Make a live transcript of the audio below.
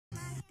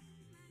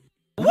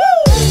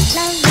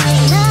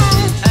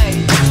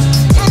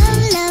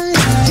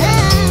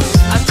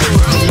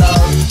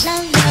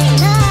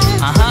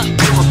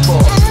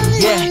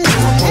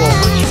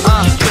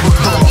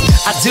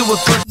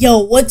Yo,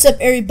 what's up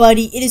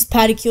everybody? It is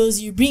PaddaKillz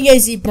here, bringing you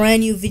guys a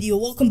brand new video.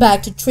 Welcome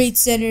back to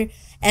Tradecenter.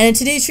 And in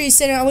today's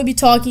Tradecenter, I'm going to be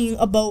talking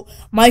about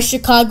my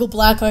Chicago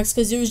Blackhawks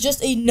because there was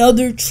just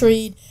another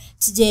trade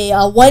today.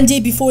 One day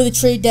before the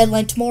trade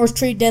deadline, tomorrow's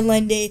trade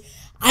deadline day.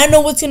 I don't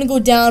know what's going to go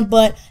down,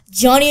 but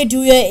Johnny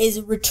Oduya is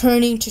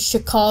returning to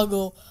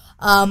Chicago.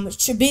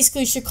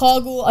 Basically,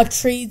 Chicago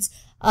trades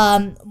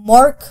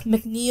Mark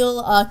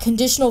McNeil,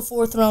 conditional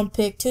 4th round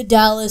pick, to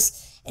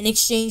Dallas in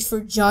exchange for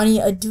Johnny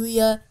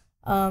Oduya.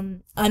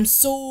 I'm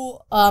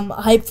so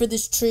hyped for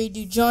this trade,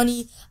 dude.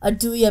 Johnny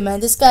Oduya, man,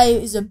 this guy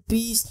is a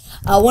beast.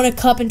 Won a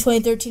cup in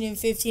 2013 and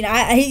 15.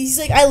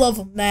 I love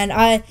him,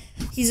 man.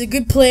 He's a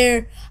good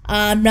player.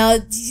 Now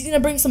he's gonna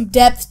bring some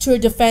depth to our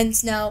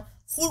defense. Now,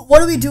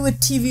 what do we do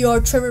with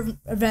TVR, Trevor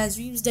Van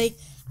Riemsdyk?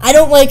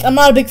 I'm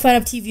not a big fan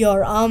of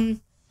TVR.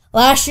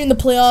 Last year in the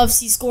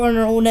playoffs, he scored on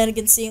our own net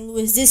against St.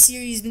 Louis. This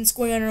year, he's been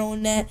scoring on our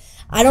own net.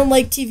 I don't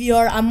like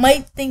TVR. I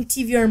might think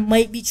TVR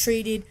might be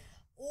traded.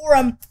 Or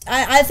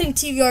I think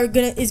TVR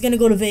is gonna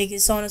go to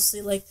Vegas.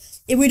 Honestly, like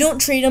if we don't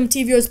trade him,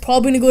 TVR is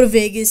probably gonna go to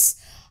Vegas,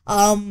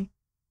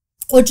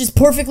 which is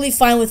perfectly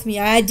fine with me.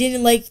 I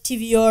didn't like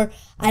TVR.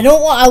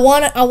 I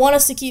want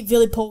us to keep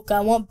Ville Polka. I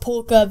want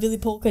Ville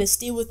Polka to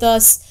stay with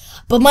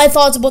us. But my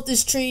thoughts about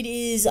this trade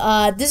is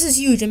this is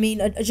huge. I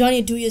mean,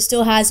 Johnny Oduya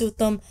still has it with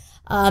them.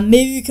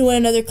 Maybe we can win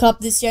another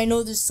cup this year. I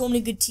know there's so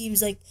many good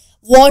teams. Like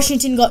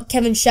Washington got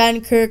Kevin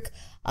Shattenkirk.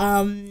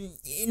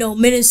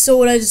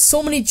 Minnesota, just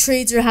so many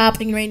trades are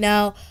happening right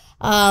now.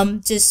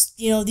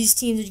 These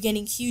teams are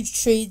getting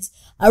huge trades.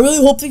 I really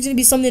hope there's going to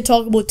be something to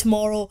talk about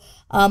tomorrow.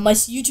 My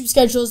YouTube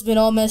schedule has been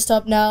all messed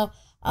up now.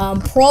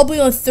 Probably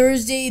on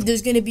Thursday,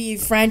 there's going to be a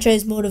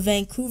franchise mode of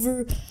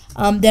Vancouver.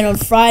 Then on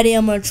Friday,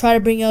 I'm going to try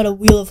to bring out a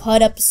Wheel of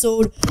HUD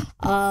episode.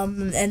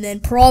 And then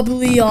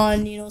probably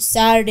on,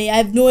 Saturday, I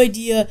have no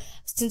idea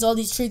since all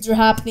these trades are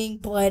happening,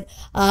 but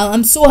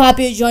I'm so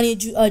happy that Johnny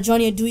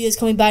Oduya is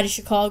coming back to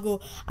Chicago.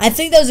 I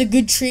think that was a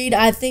good trade.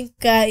 I think,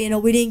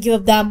 we didn't give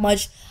up that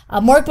much.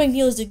 Mark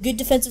McNeil is a good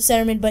defensive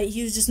centerman, but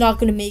he was just not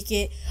going to make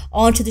it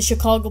onto the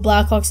Chicago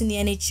Blackhawks in the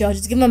NHL.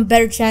 Just give him a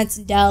better chance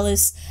in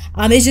Dallas.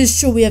 It's just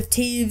true. We have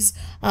Taves,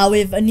 we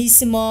have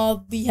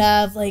Anisimov, we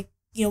have, we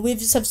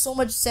just have so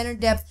much center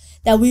depth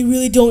that we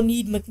really don't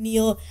need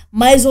McNeil.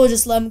 Might as well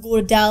just let him go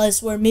to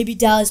Dallas, where maybe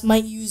Dallas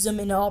might use him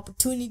in an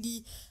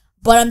opportunity.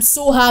 But I'm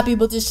so happy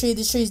about this trade.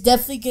 This trade is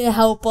definitely going to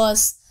help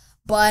us.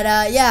 But,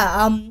 I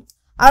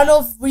don't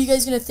know what you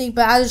guys are going to think,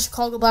 but as a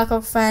Chicago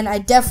Blackhawks fan, I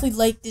definitely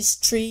like this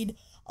trade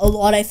a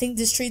lot. I think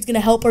this trade is going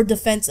to help our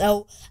defense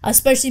out,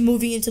 especially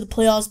moving into the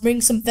playoffs,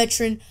 bring some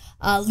veteran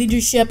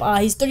leadership.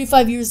 He's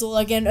 35 years old.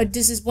 Again,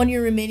 this is 1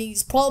 year remaining.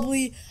 He's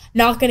probably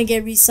not going to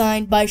get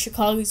re-signed by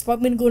Chicago. He's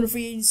probably going to go into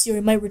free agency, or he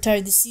might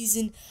retire this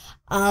season.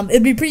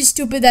 It'd be pretty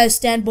stupid that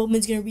Stan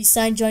Bowman's going to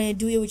re-sign Johnny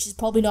Oduya, which is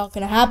probably not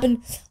going to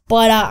happen.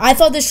 But I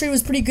thought this trade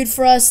was pretty good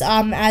for us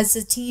as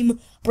a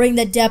team, bringing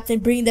that depth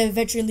and bringing that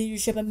veteran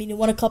leadership. I mean, it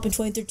won a cup in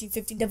 2013-15,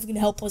 definitely going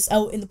to help us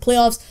out in the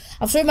playoffs.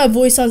 I'm sorry my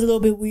voice sounds a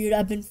little bit weird.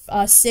 I've been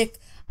sick.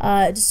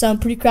 Just sound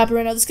pretty crappy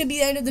right now. This is going to be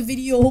the end of the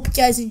video. Hope you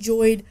guys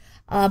enjoyed.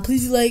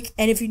 Please do like,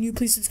 and if you're new,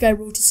 please subscribe.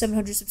 Road to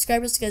 700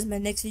 subscribers. See you guys in my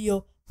next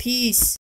video. Peace.